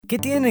¿Qué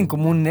tienen en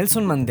común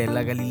Nelson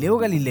Mandela, Galileo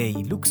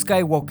Galilei, Luke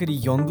Skywalker y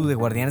Yondu de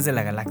Guardianes de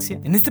la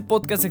Galaxia? En este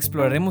podcast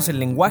exploraremos el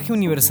lenguaje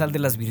universal de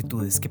las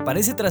virtudes, que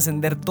parece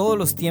trascender todos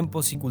los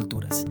tiempos y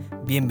culturas.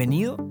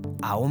 Bienvenido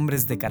a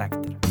Hombres de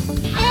Carácter.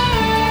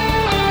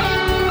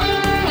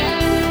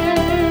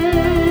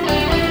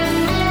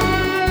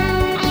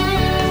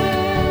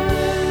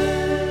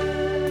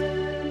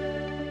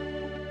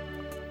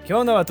 ¿Qué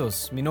onda,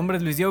 vatos? Mi nombre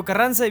es Luis Diego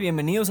Carranza y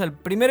bienvenidos al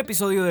primer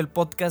episodio del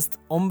podcast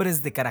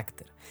Hombres de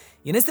Carácter.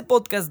 Y en este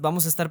podcast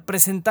vamos a estar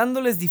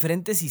presentándoles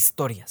diferentes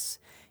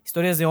historias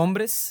de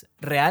hombres,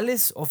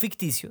 reales o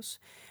ficticios,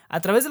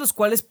 a través de los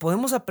cuales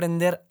podemos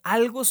aprender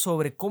algo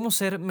sobre cómo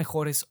ser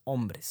mejores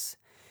hombres.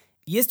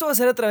 Y esto va a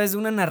ser a través de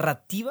una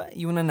narrativa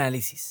y un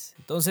análisis.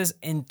 Entonces,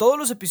 en todos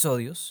los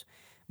episodios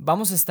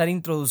vamos a estar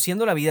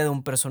introduciendo la vida de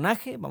un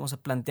personaje, vamos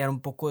a plantear un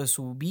poco de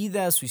su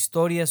vida, su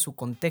historia, su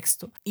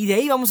contexto, y de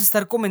ahí vamos a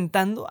estar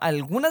comentando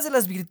algunas de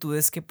las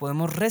virtudes que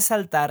podemos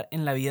resaltar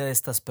en la vida de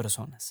estas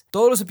personas.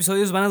 Todos los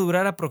episodios van a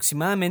durar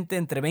aproximadamente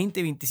entre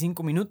 20 y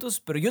 25 minutos,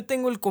 pero yo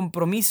tengo el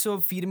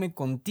compromiso firme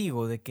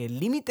contigo de que el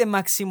límite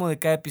máximo de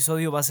cada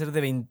episodio va a ser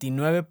de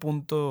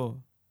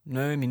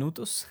 29.9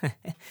 minutos.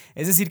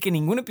 Es decir, que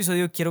ningún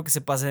episodio quiero que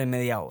se pase de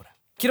media hora.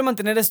 Quiero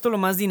mantener esto lo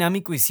más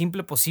dinámico y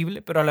simple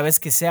posible, pero a la vez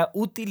que sea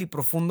útil y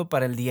profundo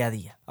para el día a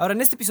día. Ahora, en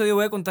este episodio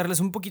voy a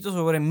contarles un poquito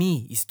sobre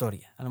mi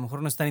historia. A lo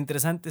mejor no es tan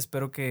interesante,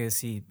 espero que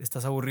si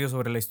estás aburrido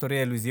sobre la historia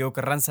de Luis Diego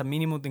Carranza,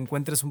 mínimo te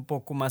encuentres un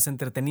poco más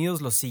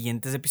entretenidos los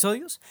siguientes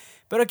episodios.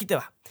 Pero aquí te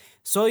va.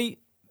 Soy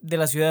de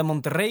la ciudad de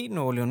Monterrey,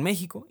 Nuevo León,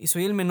 México, y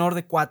soy el menor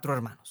de 4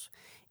 hermanos.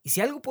 Y si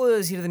algo puedo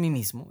decir de mí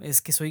mismo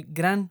es que soy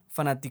gran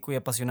fanático y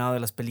apasionado de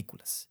las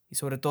películas. Y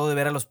sobre todo de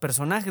ver a los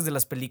personajes de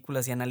las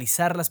películas y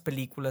analizar las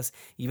películas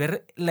y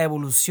ver la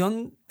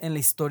evolución en la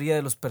historia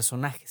de los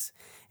personajes.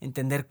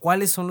 Entender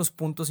cuáles son los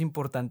puntos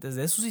importantes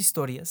de sus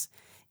historias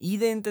y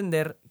de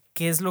entender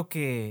qué es lo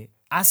que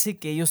hace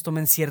que ellos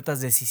tomen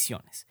ciertas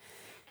decisiones.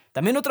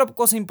 También otra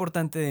cosa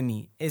importante de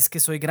mí es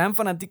que soy gran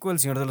fanático del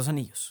Señor de los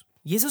Anillos.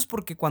 Y eso es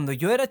porque cuando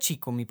yo era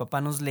chico, mi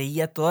papá nos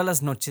leía todas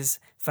las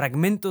noches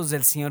fragmentos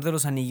del Señor de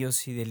los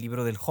Anillos y del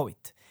libro del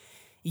Hobbit.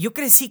 Y yo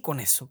crecí con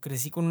eso,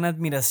 crecí con una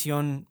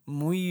admiración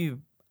muy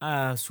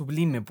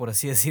sublime, por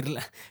así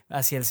decirla,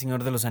 hacia el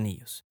Señor de los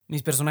Anillos.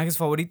 Mis personajes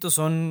favoritos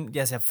son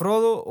ya sea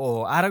Frodo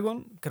o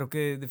Aragorn, creo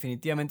que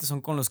definitivamente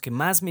son con los que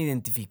más me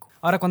identifico.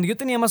 Ahora, cuando yo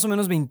tenía más o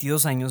menos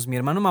 22 años, mi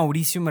hermano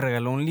Mauricio me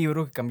regaló un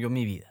libro que cambió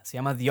mi vida. Se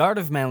llama The Art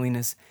of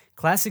Manliness,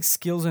 Classic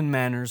Skills and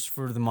Manners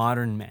for the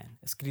Modern Man,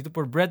 escrito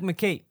por Brett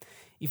McKay.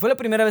 Y fue la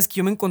primera vez que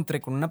yo me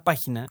encontré con una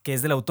página que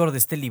es del autor de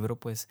este libro,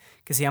 pues,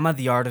 que se llama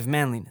The Art of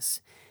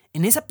Manliness.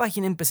 En esa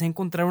página empecé a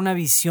encontrar una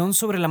visión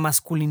sobre la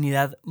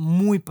masculinidad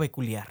muy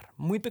peculiar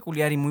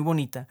y muy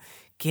bonita,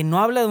 que no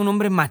habla de un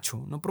hombre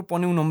macho, no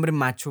propone un hombre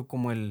macho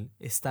como el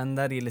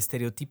estándar y el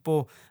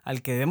estereotipo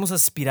al que debemos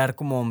aspirar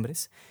como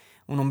hombres,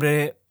 un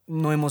hombre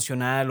no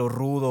emocional o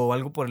rudo o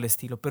algo por el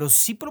estilo, pero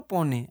sí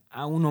propone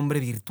a un hombre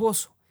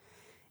virtuoso.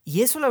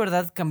 Y eso, la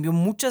verdad, cambió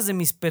muchas de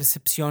mis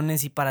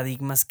percepciones y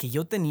paradigmas que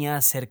yo tenía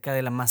acerca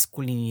de la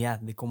masculinidad,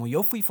 de cómo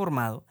yo fui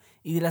formado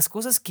y de las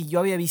cosas que yo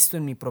había visto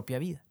en mi propia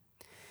vida.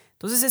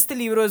 Entonces este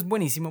libro es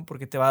buenísimo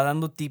porque te va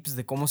dando tips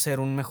de cómo ser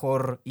un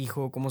mejor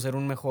hijo, cómo ser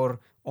un mejor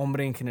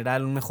hombre en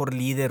general, un mejor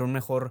líder, un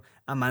mejor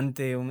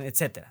amante,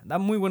 etc. Da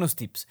muy buenos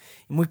tips,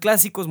 muy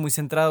clásicos, muy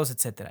centrados,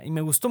 etc. Y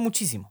me gustó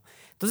muchísimo.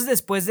 Entonces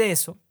después de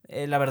eso,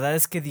 la verdad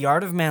es que The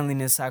Art of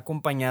Manliness ha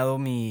acompañado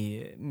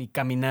mi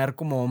caminar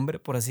como hombre,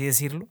 por así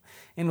decirlo,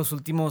 en los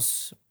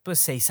últimos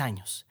 6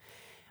 años.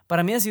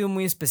 Para mí ha sido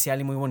muy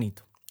especial y muy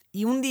bonito.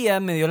 Y un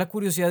día me dio la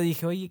curiosidad y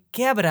dije, oye,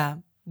 ¿qué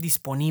habrá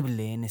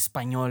disponible en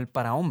español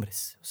para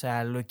hombres? O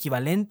sea, lo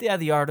equivalente a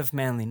The Art of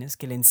Manliness,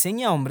 que le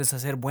enseña a hombres a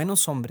ser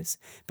buenos hombres,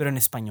 pero en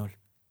español.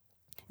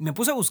 Y me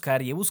puse a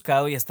buscar y he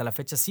buscado y hasta la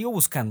fecha sigo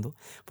buscando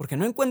porque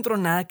no encuentro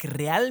nada que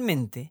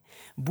realmente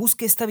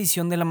busque esta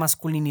visión de la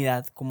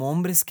masculinidad como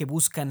hombres que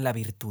buscan la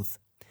virtud.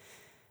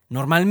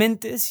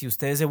 Normalmente, si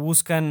ustedes se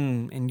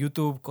buscan en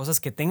YouTube cosas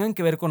que tengan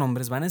que ver con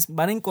hombres,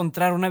 van a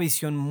encontrar una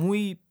visión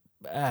muy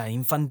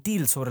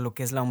infantil sobre lo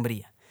que es la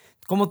hombría.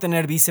 Cómo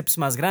tener bíceps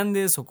más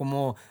grandes o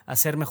cómo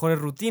hacer mejores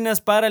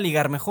rutinas para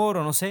ligar mejor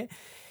o no sé.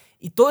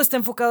 Y todo está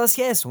enfocado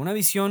hacia eso, una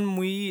visión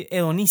muy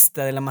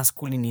hedonista de la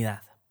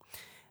masculinidad.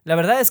 La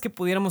verdad es que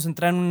pudiéramos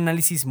entrar en un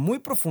análisis muy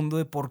profundo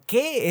de por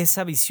qué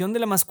esa visión de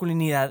la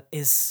masculinidad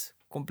es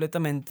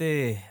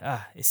completamente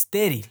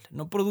estéril,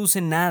 no produce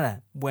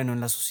nada bueno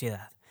en la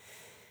sociedad.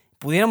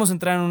 Pudiéramos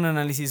entrar en un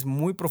análisis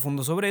muy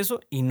profundo sobre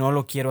eso y no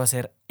lo quiero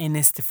hacer en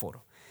este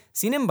foro.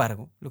 Sin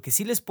embargo, lo que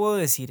sí les puedo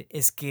decir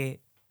es que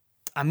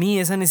a mí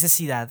esa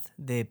necesidad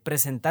de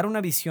presentar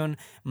una visión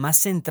más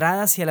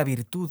centrada hacia la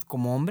virtud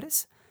como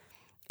hombres,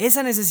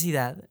 esa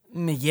necesidad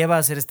me lleva a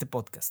hacer este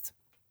podcast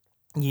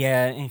y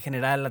en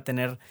general a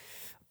tener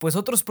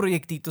otros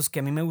proyectitos que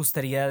a mí me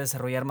gustaría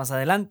desarrollar más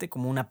adelante,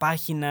 como una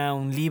página,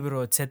 un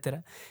libro,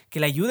 etcétera, que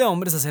le ayude a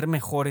hombres a ser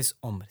mejores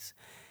hombres.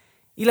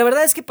 Y la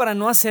verdad es que para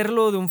no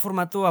hacerlo de un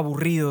formato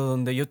aburrido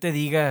donde yo te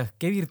diga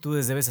qué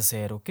virtudes debes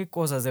hacer o qué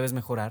cosas debes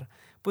mejorar,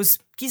 pues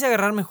quise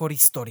agarrar mejor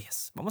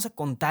historias. Vamos a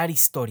contar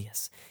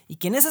historias y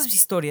que en esas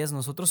historias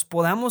nosotros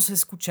podamos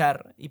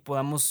escuchar y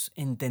podamos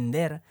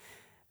entender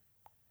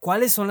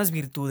cuáles son las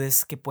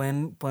virtudes que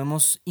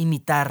podemos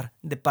imitar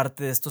de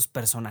parte de estos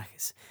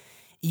personajes.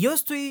 Y yo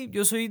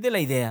soy de la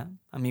idea,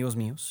 amigos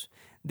míos,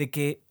 de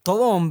que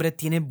todo hombre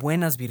tiene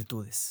buenas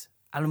virtudes.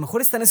 A lo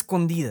mejor están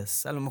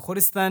escondidas, a lo mejor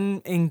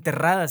están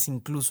enterradas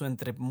incluso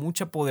entre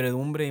mucha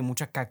podredumbre y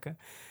mucha caca,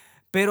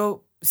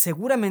 pero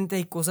seguramente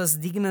hay cosas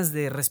dignas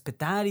de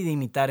respetar y de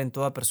imitar en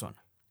toda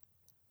persona.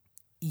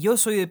 Y yo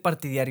soy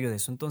partidario de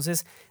eso.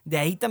 Entonces, de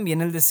ahí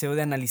también el deseo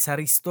de analizar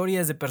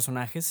historias de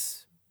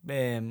personajes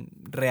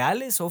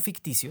reales o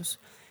ficticios,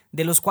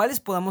 de los cuales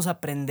podamos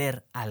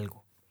aprender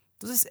algo.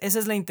 Entonces, esa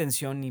es la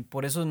intención y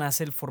por eso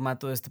nace el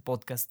formato de este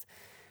podcast.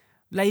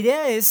 La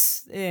idea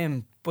es,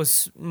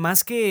 pues,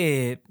 más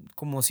que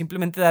como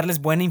simplemente darles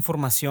buena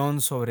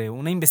información sobre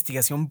una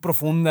investigación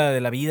profunda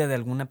de la vida de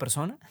alguna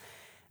persona,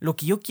 lo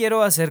que yo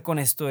quiero hacer con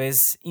esto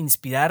es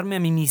inspirarme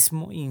a mí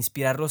mismo e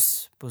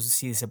inspirarlos, pues,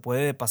 si se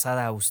puede de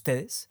pasada a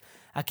ustedes,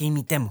 a que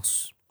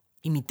imitemos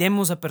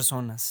a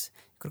personas.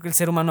 Creo que el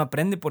ser humano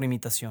aprende por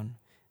imitación.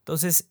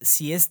 Entonces,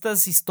 si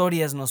estas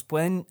historias nos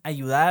pueden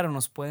ayudar o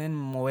nos pueden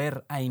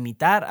mover a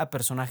imitar a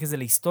personajes de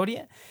la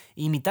historia,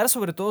 imitar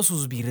sobre todo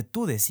sus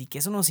virtudes y que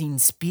eso nos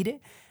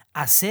inspire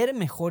a ser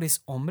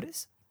mejores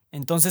hombres,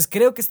 entonces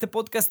creo que este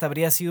podcast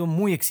habría sido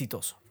muy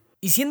exitoso.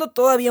 Y siendo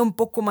todavía un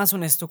poco más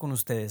honesto con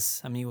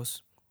ustedes,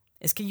 amigos,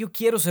 es que yo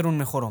quiero ser un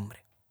mejor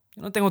hombre.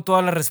 Yo no tengo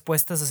todas las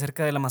respuestas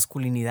acerca de la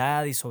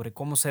masculinidad y sobre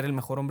cómo ser el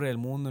mejor hombre del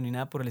mundo ni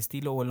nada por el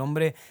estilo o el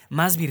hombre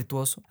más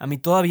virtuoso. A mí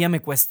todavía me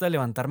cuesta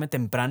levantarme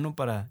temprano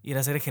para ir a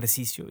hacer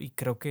ejercicio y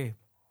creo que,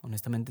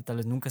 honestamente, tal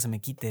vez nunca se me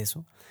quite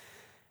eso.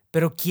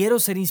 Pero quiero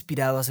ser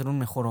inspirado a ser un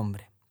mejor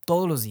hombre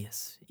todos los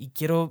días y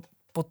quiero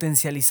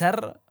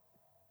potencializar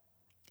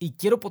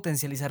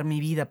mi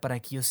vida para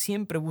que yo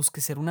siempre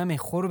busque ser una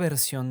mejor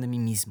versión de mí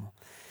mismo.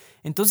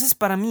 Entonces,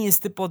 para mí,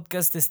 este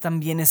podcast es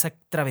también esa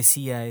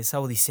travesía,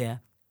 esa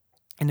odisea,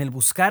 en el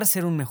buscar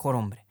ser un mejor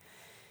hombre.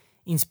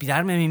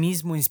 Inspirarme a mí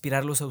mismo,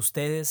 inspirarlos a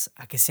ustedes,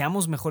 a que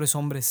seamos mejores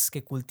hombres,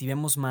 que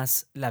cultivemos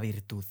más la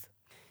virtud.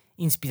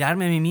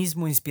 Inspirarme a mí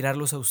mismo,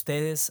 inspirarlos a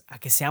ustedes, a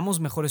que seamos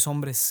mejores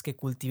hombres, que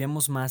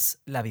cultivemos más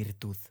la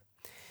virtud.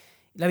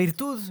 La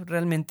virtud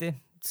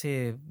realmente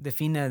se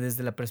define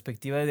desde la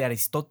perspectiva de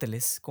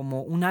Aristóteles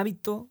como un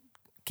hábito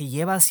que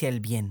lleva hacia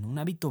el bien, un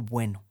hábito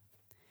bueno.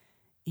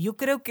 Y yo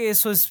creo que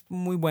eso es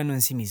muy bueno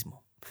en sí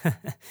mismo.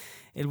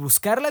 El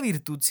buscar la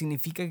virtud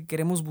significa que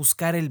queremos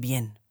buscar el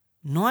bien.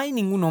 No hay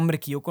ningún hombre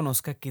que yo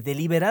conozca que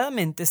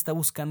deliberadamente está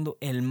buscando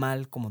el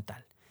mal como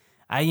tal.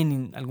 Hay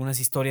en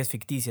algunas historias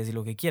ficticias y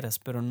lo que quieras,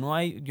 pero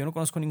yo no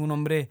conozco ningún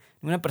hombre,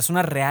 ninguna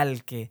persona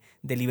real que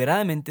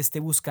deliberadamente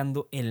esté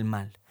buscando el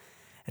mal.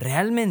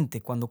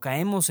 Realmente, cuando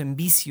caemos en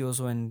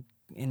vicios o en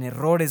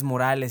errores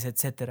morales,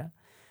 etc.,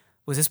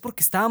 pues es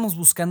porque estábamos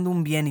buscando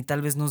un bien y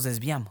tal vez nos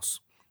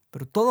desviamos.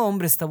 Pero todo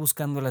hombre está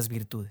buscando las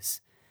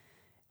virtudes.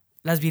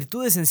 Las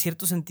virtudes, en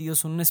cierto sentido,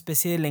 son una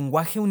especie de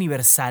lenguaje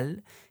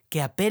universal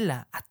que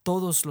apela a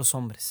todos los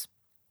hombres.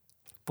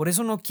 Por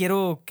eso no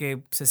quiero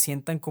que se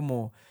sientan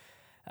como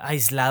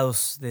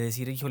aislados de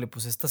decir, híjole,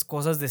 pues estas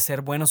cosas de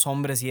ser buenos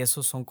hombres y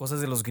eso son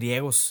cosas de los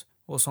griegos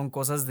o son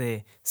cosas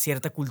de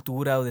cierta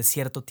cultura o de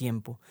cierto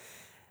tiempo.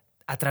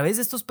 A través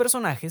de estos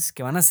personajes,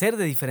 que van a ser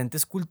de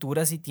diferentes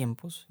culturas y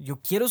tiempos, yo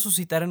quiero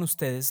suscitar en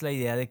ustedes la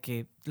idea de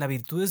que la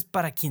virtud es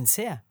para quien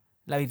sea,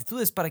 la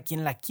virtud es para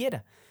quien la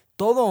quiera.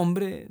 Todo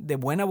hombre de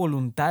buena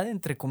voluntad,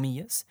 entre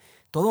comillas,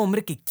 todo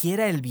hombre que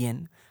quiera el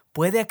bien,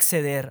 puede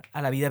acceder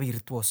a la vida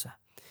virtuosa.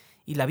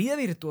 Y la vida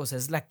virtuosa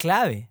es la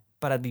clave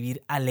para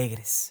vivir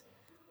alegres.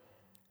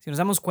 Si nos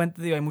damos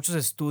cuenta, hay muchos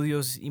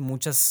estudios y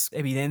muchas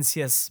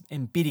evidencias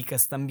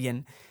empíricas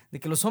también de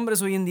que los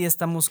hombres hoy en día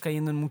estamos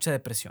cayendo en mucha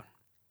depresión.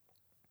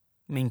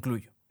 Me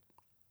incluyo.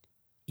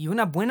 Y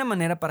una buena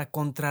manera para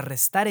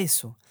contrarrestar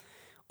eso,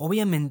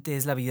 obviamente,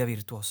 es la vida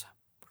virtuosa.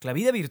 Porque la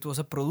vida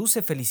virtuosa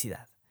produce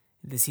felicidad.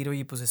 Es decir,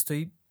 oye, pues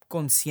estoy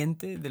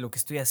consciente de lo que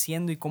estoy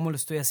haciendo y cómo lo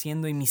estoy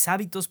haciendo y mis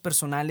hábitos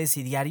personales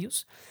y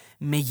diarios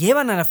me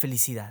llevan a la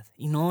felicidad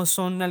y no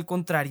son, al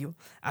contrario,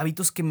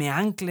 hábitos que me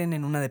anclen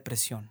en una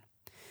depresión.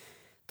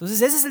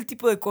 Entonces, ese es el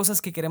tipo de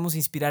cosas que queremos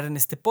inspirar en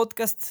este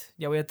podcast.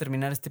 Ya voy a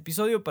terminar este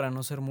episodio para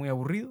no ser muy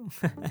aburrido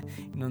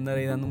y no andar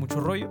ahí dando mucho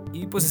rollo.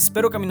 Y pues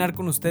espero caminar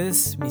con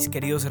ustedes, mis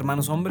queridos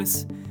hermanos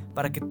hombres,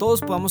 para que todos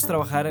podamos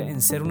trabajar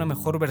en ser una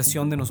mejor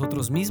versión de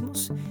nosotros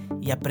mismos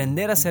y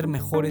aprender a ser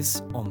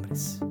mejores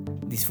hombres.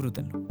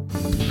 Disfrútenlo.